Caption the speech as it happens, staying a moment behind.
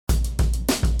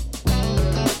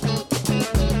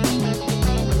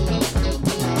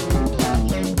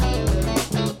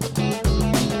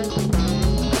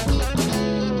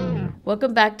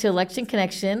Welcome back to Election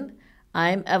Connection.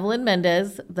 I'm Evelyn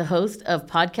Mendez, the host of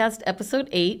podcast episode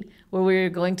 8, where we're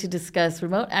going to discuss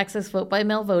remote access vote by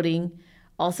mail voting,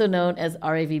 also known as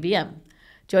RAVBM.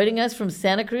 Joining us from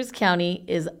Santa Cruz County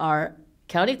is our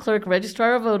County Clerk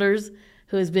Registrar of Voters,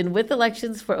 who has been with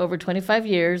elections for over 25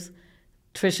 years,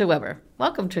 Tricia Weber.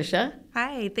 Welcome, Tricia.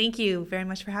 Hi, thank you very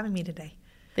much for having me today.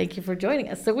 Thank you for joining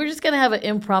us. So we're just going to have an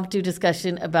impromptu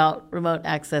discussion about remote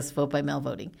access vote by mail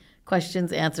voting.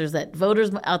 Questions, answers that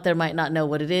voters out there might not know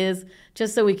what it is,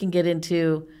 just so we can get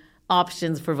into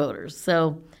options for voters.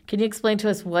 So can you explain to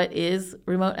us what is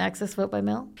remote access vote by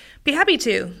mail? Be happy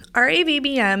to.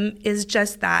 RAVBM is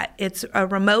just that. It's a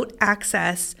remote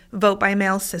access vote by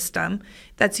mail system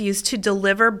that's used to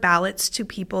deliver ballots to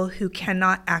people who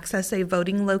cannot access a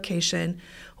voting location,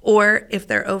 or if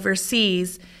they're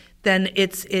overseas, then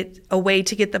it's a way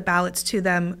to get the ballots to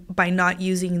them by not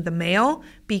using the mail,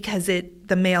 because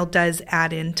the mail does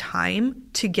add in time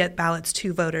to get ballots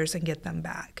to voters and get them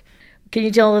back. Can you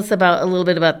tell us a little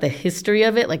bit about the history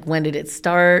of it? Like, when did it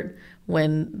start,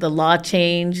 when the law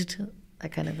changed,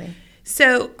 that kind of thing?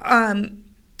 So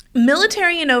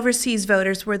military and overseas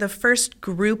voters were the first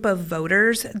group of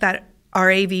voters that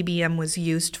RAVBM was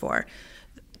used for.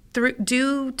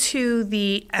 Due to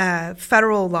the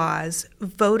federal laws,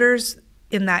 voters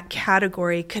in that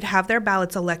category could have their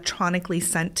ballots electronically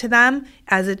sent to them,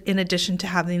 in addition to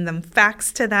having them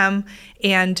faxed to them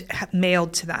and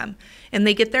mailed to them. And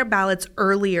they get their ballots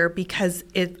earlier because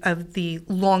of the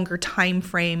longer time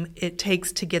frame it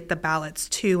takes to get the ballots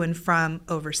to and from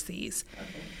overseas.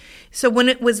 Okay. So when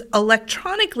it was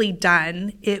electronically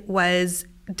done, it was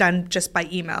done just by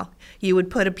email. You would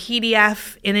put a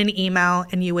PDF in an email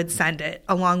and you would send it,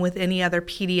 along with any other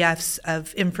PDFs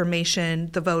of information,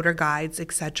 the voter guides,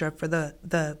 etc., for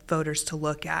the voters to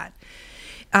look at.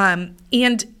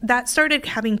 And that started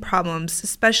having problems,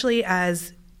 especially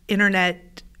as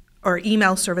internet or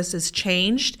email services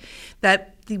changed,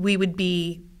 that we would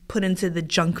be put into the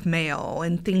junk mail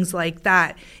and things like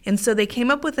that. And so they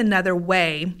came up with another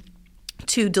way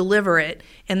to deliver it,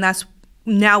 and that's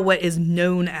now what is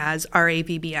known as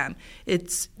RAVBM.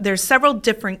 There's several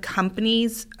different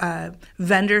companies,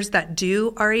 vendors that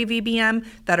do RAVBM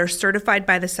that are certified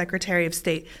by the Secretary of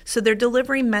State. So their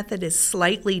delivery method is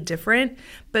slightly different,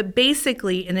 but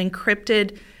basically an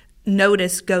encrypted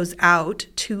notice goes out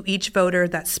to each voter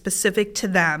that's specific to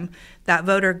them. That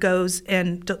voter goes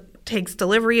and takes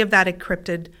delivery of that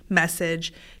encrypted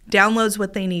message, downloads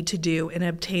what they need to do, and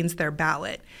obtains their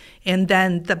ballot. And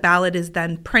then the ballot is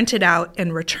then printed out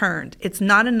and returned. It's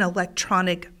not an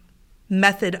electronic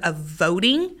method of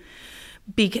voting.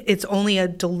 It's only a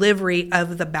delivery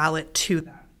of the ballot to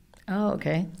them. Oh,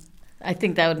 okay. I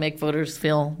think that would make voters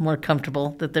feel more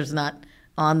comfortable that there's not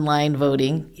online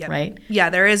voting, Yep. Right?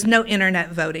 Yeah, there is no internet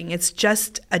voting. It's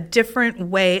just a different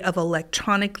way of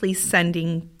electronically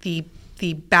sending the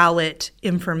ballot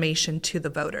information to the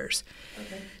voters.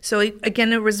 Okay. So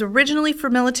again, it was originally for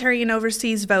military and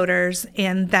overseas voters,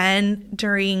 and then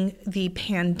during the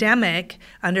pandemic,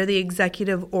 under the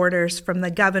executive orders from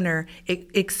the governor, it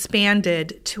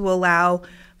expanded to allow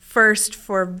first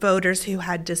for voters who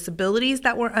had disabilities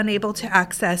that were unable to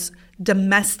access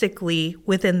domestically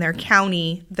within their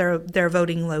county, their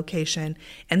voting location,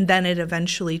 and then it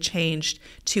eventually changed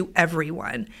to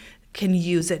everyone can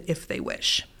use it if they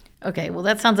wish. Okay, well,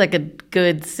 that sounds like a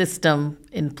good system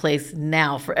in place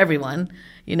now for everyone,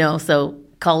 so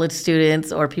college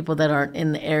students or people that aren't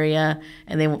in the area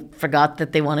and they forgot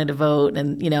that they wanted to vote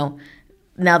and,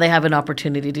 now they have an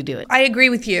opportunity to do it. I agree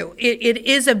with you. It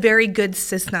is a very good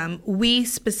system. We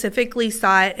specifically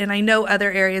saw it, and I know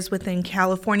other areas within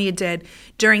California did,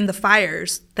 during the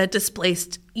fires that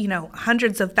displaced,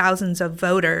 hundreds of thousands of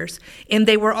voters, and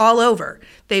they were all over.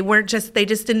 They just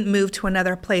didn't move to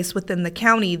another place within the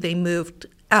county. They moved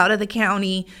out of the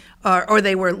county, or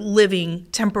they were living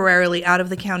temporarily out of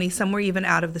the county, some were even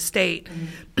out of the state.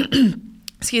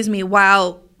 Excuse me,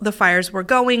 while the fires were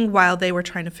going, while they were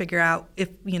trying to figure out if,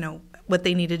 what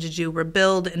they needed to do,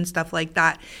 rebuild and stuff like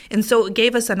that. And so it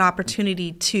gave us an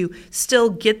opportunity to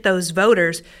still get those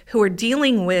voters who are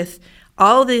dealing with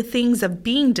all the things of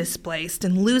being displaced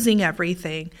and losing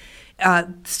everything,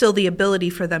 still the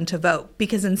ability for them to vote.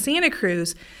 Because in Santa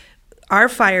Cruz, our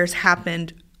fires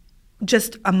happened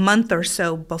just a month or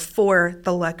so before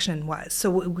the election was.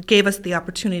 So it gave us the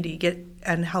opportunity to get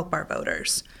and help our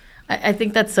voters. I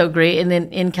think that's so great. And then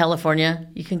in California,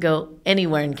 you can go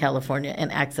anywhere in California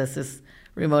and access this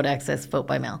remote access vote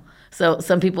by mail. So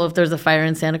some people, if there's a fire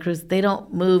in Santa Cruz, they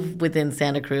don't move within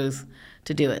Santa Cruz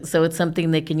to do it. So it's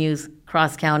something they can use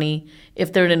cross-county.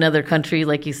 If they're in another country,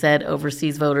 like you said,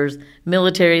 overseas voters,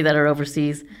 military that are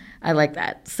overseas, I like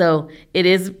that. So it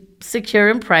is secure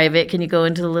and private. Can you go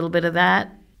into a little bit of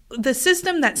that? The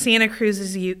system that Santa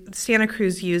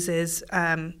Cruz uses,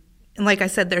 and like I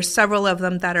said, there's several of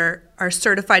them that are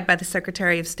certified by the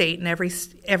Secretary of State, and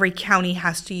every county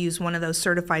has to use one of those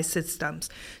certified systems.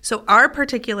 So our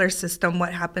particular system,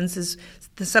 what happens is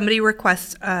somebody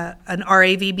requests an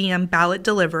RAVBM ballot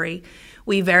delivery.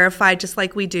 We verify, just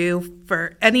like we do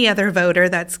for any other voter,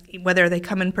 that's whether they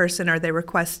come in person or they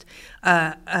request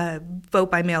a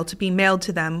vote by mail to be mailed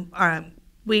to them.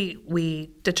 We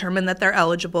determine that they're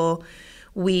eligible.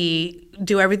 We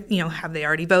do everything, have they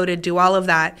already voted, do all of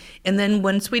that. And then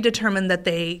once we determine that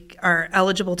they are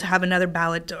eligible to have another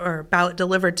ballot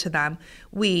delivered to them,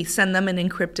 we send them an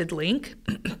encrypted link.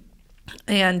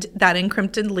 And that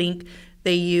encrypted link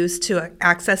they use to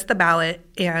access the ballot,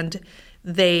 and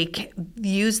they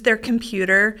use their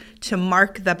computer to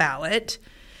mark the ballot.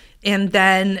 And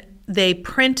then they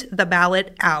print the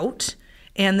ballot out.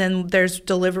 And then there's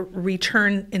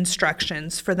return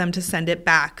instructions for them to send it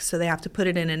back. So they have to put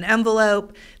it in an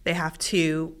envelope. They have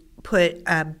to put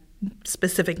a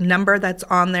specific number that's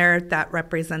on there that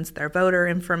represents their voter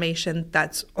information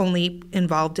that's only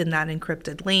involved in that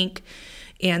encrypted link.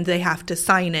 And they have to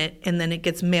sign it, and then it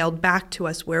gets mailed back to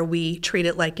us, where we treat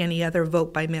it like any other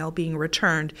vote by mail being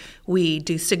returned. We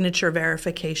do signature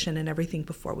verification and everything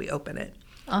before we open it.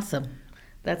 Awesome.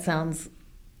 That sounds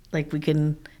like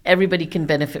everybody can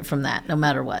benefit from that no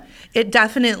matter what. It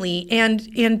definitely,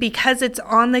 and because it's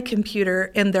on the computer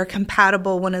and they're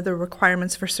compatible, one of the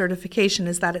requirements for certification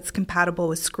is that it's compatible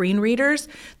with screen readers,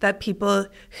 that people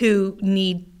who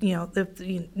need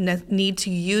to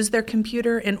use their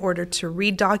computer in order to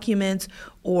read documents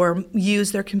or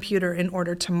use their computer in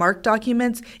order to mark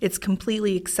documents, it's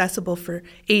completely accessible for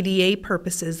ADA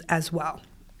purposes as well.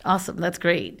 Awesome. That's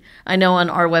great. I know on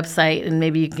our website, and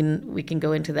maybe we can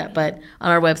go into that, but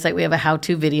on our website we have a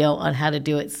how-to video on how to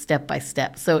do it step by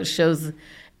step. So it shows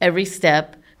every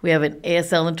step. We have an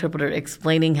ASL interpreter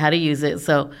explaining how to use it.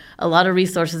 So a lot of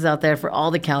resources out there for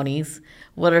all the counties.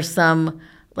 What are some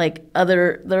I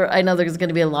know there's going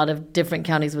to be a lot of different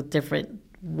counties with different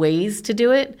ways to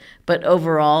do it, but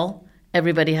overall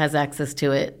everybody has access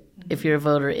to it if you're a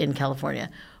voter in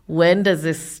California. When does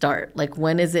this start?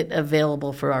 When is it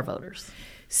available for our voters?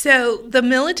 So the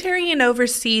military and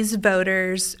overseas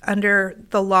voters under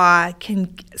the law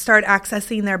can start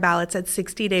accessing their ballots at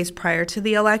 60 days prior to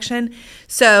the election.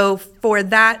 So for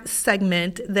that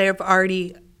segment, they've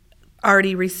already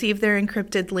received their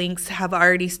encrypted links, have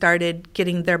already started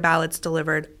getting their ballots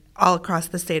delivered all across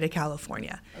the state of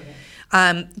California. Okay.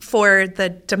 For the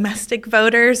domestic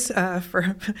voters,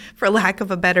 for lack of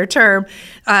a better term,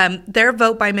 their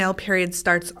vote by mail period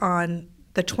starts on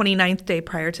the 29th day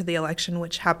prior to the election,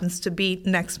 which happens to be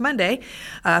next Monday,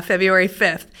 February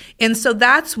 5th. And so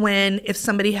that's when, if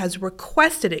somebody has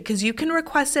requested it, because you can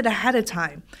request it ahead of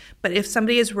time, but if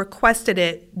somebody has requested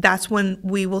it, that's when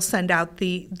we will send out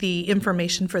the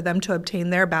information for them to obtain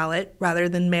their ballot rather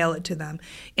than mail it to them.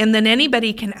 And then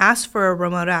anybody can ask for a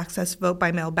remote access vote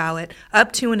by mail ballot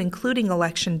up to and including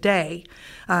Election Day.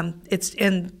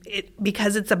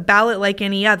 Because it's a ballot like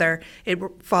any other, it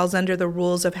falls under the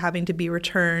rules of having to be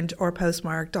returned or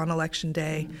postmarked on Election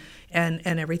Day and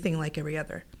everything like every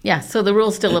other. Yeah, so the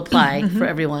rules still apply for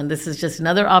everyone. This is just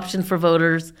another option for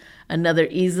voters, another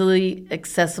easily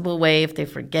accessible way if they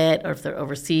forget or if they're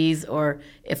overseas or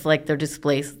if they're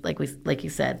displaced, like you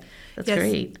said. That's yes.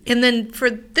 Great. And then for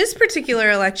this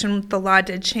particular election, the law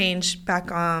did change back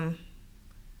on.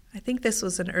 I think this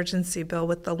was an urgency bill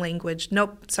with the language.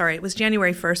 Nope, sorry, it was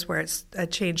January 1st where it's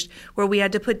changed, where we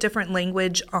had to put different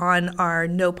language on our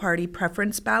no party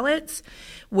preference ballots,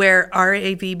 where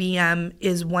RAVBM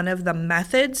is one of the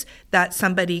methods that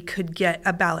somebody could get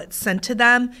a ballot sent to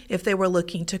them if they were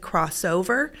looking to cross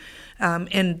over,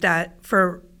 and that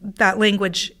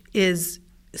language is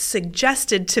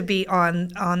suggested to be on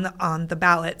the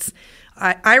ballots.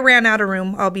 I ran out of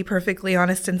room, I'll be perfectly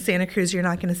honest. In Santa Cruz, you're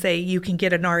not going to say you can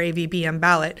get an RAVBM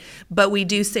ballot, but we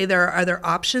do say there are other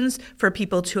options for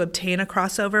people to obtain a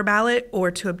crossover ballot or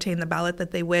to obtain the ballot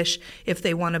that they wish if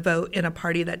they want to vote in a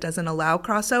party that doesn't allow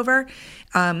crossover.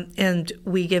 And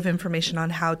we give information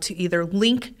on how to either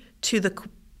link to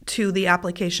the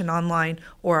application online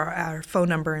or our phone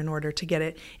number in order to get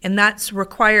it. And that's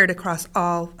required across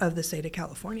all of the state of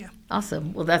California.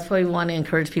 Awesome. Well, that's why we want to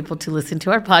encourage people to listen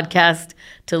to our podcast,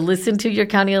 to listen to your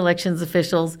county elections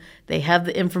officials. They have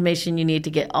the information you need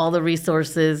to get all the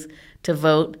resources to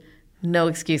vote. No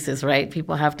excuses, right?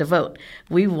 People have to vote.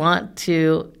 We want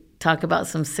to talk about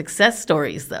some success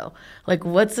stories, though. Like,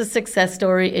 what's a success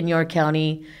story in your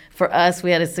county? For us,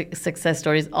 we had success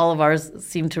stories. All of ours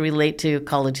seem to relate to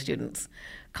college students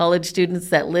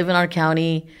that live in our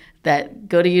county, that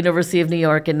go to University of New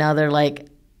York, and now they're like,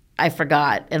 I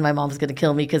forgot, and my mom's going to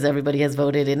kill me because everybody has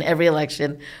voted in every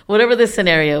election. Whatever the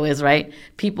scenario is, right?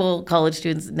 People, college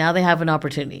students, now they have an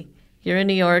opportunity. Here in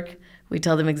New York, we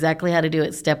tell them exactly how to do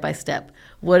it step by step.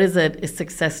 What is a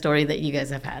success story that you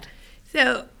guys have had?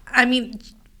 So, I mean,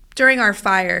 during our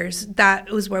fires,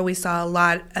 that was where we saw a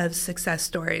lot of success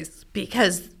stories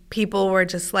because people were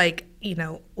just like,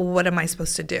 what am I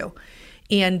supposed to do?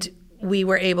 And we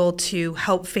were able to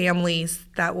help families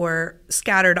that were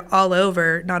scattered all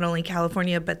over, not only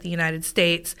California, but the United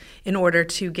States, in order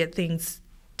to get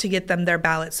them their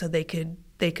ballots so they could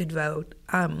vote.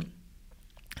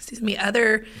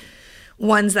 Other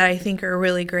ones that I think are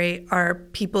really great are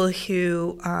people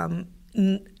who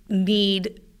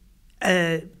need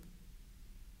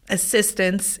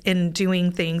assistance in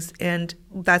doing things, and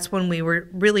that's when we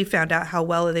really found out how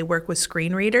well they work with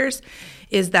screen readers,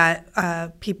 is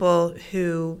that people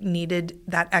who needed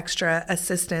that extra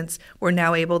assistance were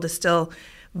now able to still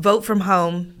vote from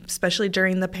home, especially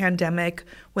during the pandemic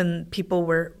when people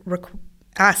were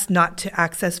asked not to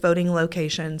access voting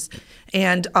locations,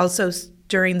 and also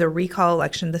during the recall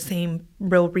election, the same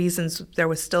real reasons. There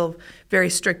was still very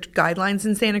strict guidelines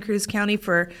in Santa Cruz County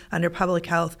under public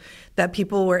health that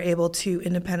people were able to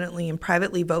independently and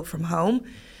privately vote from home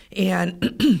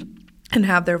and and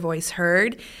have their voice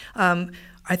heard.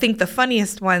 I think the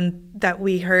funniest one that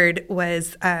we heard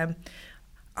was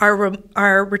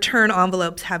our return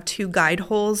envelopes have 2 guide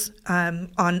holes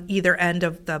on either end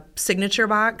of the signature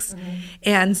box. Mm-hmm.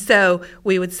 And so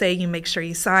we would say, you make sure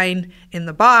you sign in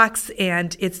the box,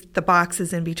 and the box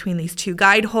is in between these 2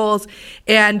 guide holes.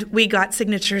 And we got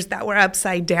signatures that were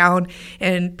upside down,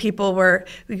 and people were,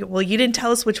 well, you didn't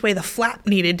tell us which way the flap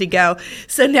needed to go.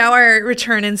 So now our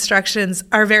return instructions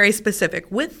are very specific.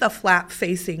 With the flap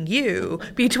facing you,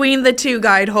 between the 2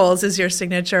 guide holes is your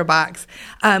signature box.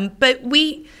 But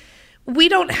we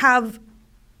don't have,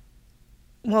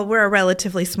 well, we're a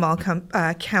relatively small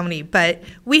county, but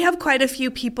we have quite a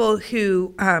few people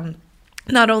who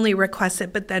not only request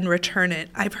it, but then return it.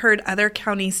 I've heard other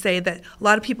counties say that a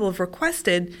lot of people have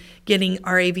requested getting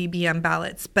RAVBM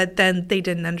ballots, but then they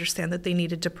didn't understand that they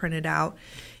needed to print it out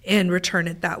and return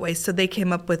it that way. So they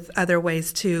came up with other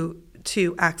ways to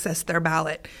access their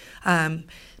ballot.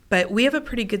 But we have a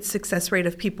pretty good success rate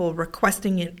of people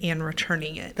requesting it and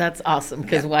returning it. That's awesome,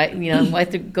 because why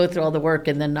go through all the work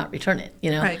and then not return it?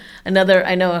 Right.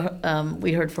 I know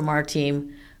we heard from our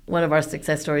team, one of our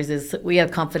success stories is we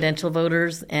have confidential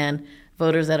voters and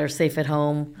voters that are safe at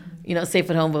home. Mm-hmm. Safe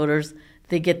at home voters,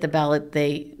 they get the ballot,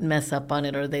 they mess up on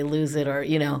it or they lose it, or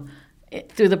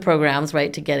through the programs,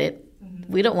 right, to get it.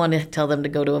 Mm-hmm. We don't want to tell them to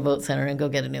go to a vote center and go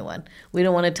get a new one. We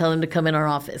don't want to tell them to come in our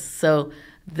office. So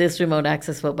this remote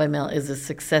access vote by mail is a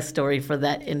success story for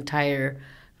that entire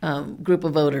group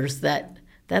of voters.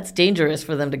 That's dangerous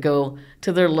for them to go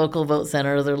to their local vote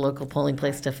center or their local polling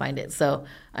place to find it. So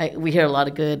we hear a lot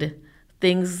of good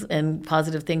things and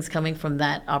positive things coming from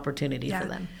that opportunity for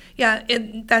them. Yeah,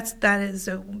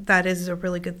 that is a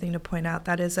really good thing to point out.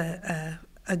 That is a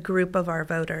group of our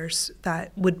voters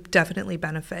that would definitely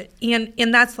benefit.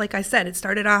 And that's, like I said, it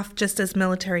started off just as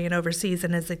military and overseas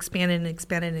and has expanded and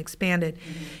expanded and expanded.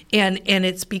 Mm-hmm. And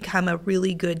it's become a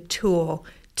really good tool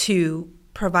to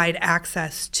provide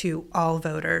access to all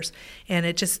voters. And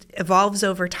it just evolves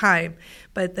over time.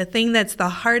 But the thing that's the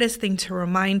hardest thing to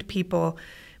remind people,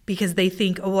 because they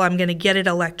think, oh, well, I'm going to get it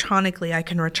electronically, I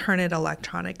can return it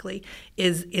electronically,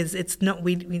 is it's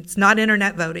not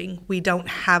internet voting. We don't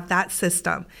have that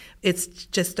system. It's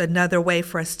just another way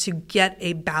for us to get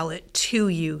a ballot to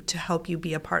you to help you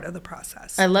be a part of the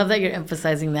process. I love that you're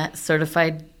emphasizing that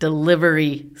certified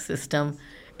delivery system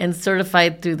and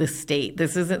certified through the state.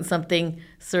 This isn't something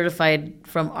certified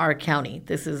from our county.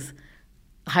 This is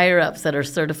higher ups that are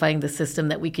certifying the system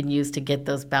that we can use to get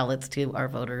those ballots to our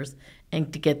voters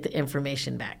and to get the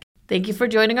information back. Thank you for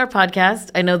joining our podcast.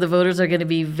 I know the voters are going to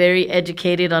be very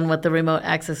educated on what the remote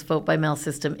access vote by mail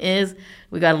system is.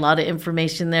 We got a lot of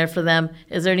information there for them.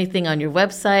 Is there anything on your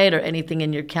website or anything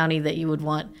in your county that you would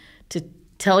want to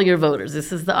tell your voters?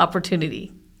 This is the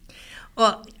opportunity.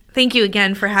 Well, thank you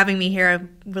again for having me here.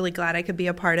 I'm really glad I could be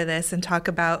a part of this and talk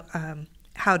about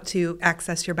how to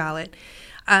access your ballot.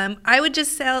 I would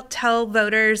just tell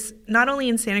voters, not only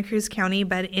in Santa Cruz County,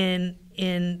 but in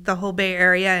the whole Bay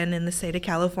Area and in the state of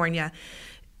California,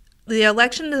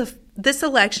 this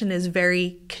election is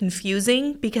very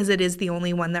confusing because it is the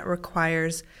only one that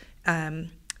requires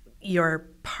your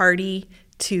party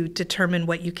to determine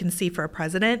what you can see for a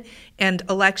president. And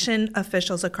election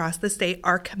officials across the state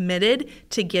are committed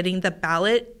to getting the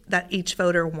ballot that each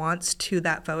voter wants to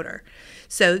that voter.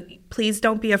 So please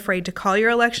don't be afraid to call your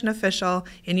election official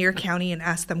in your county and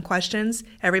ask them questions.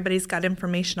 Everybody's got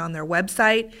information on their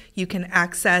website. You can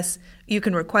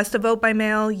request a vote by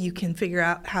mail. You can figure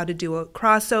out how to do a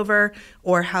crossover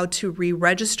or how to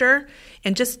re-register,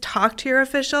 and just talk to your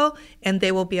official and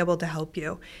they will be able to help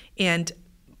you. And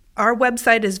our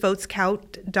website is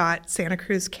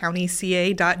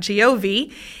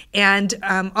votescount.santacruzcountyca.gov, and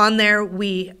on there,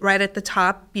 right at the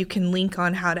top, you can link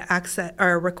on how to access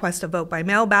or request a vote by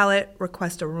mail ballot,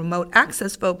 request a remote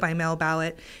access vote by mail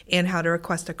ballot, and how to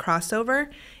request a crossover.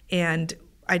 And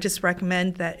I just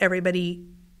recommend that everybody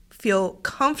feel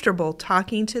comfortable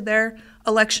talking to their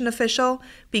election official,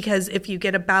 because if you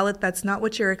get a ballot that's not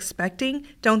what you're expecting,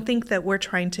 don't think that we're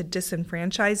trying to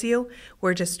disenfranchise you.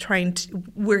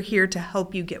 We're here to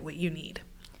help you get what you need.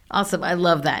 Awesome. I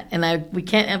love that. And we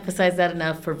can't emphasize that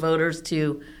enough for voters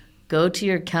to go to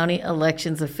your county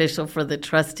elections official for the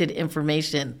trusted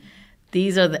information.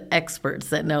 These are the experts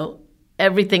that know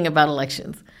everything about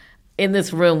elections. In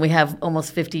this room, we have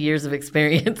almost 50 years of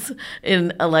experience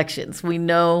in elections. We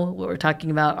know what we're talking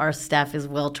about. Our staff is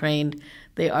well trained.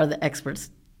 They are the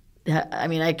experts. I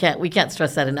mean, we can't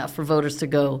stress that enough for voters to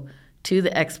go to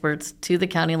the experts, to the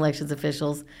county elections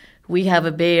officials. We have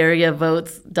a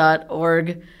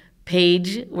BayAreaVotes.org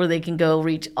page where they can go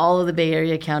reach all of the Bay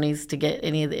Area counties to get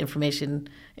any of the information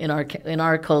in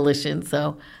our coalition.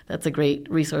 So that's a great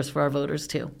resource for our voters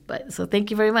too. So thank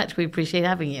you very much. We appreciate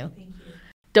having you.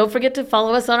 Don't forget to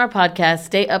follow us on our podcast,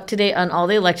 stay up to date on all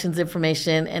the elections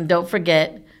information, and don't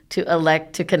forget to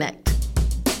elect to connect.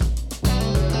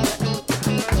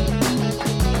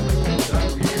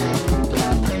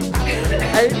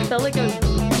 I felt like I was...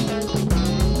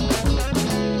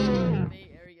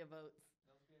 Bay Area Votes.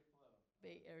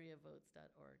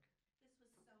 BayAreaVotes.org.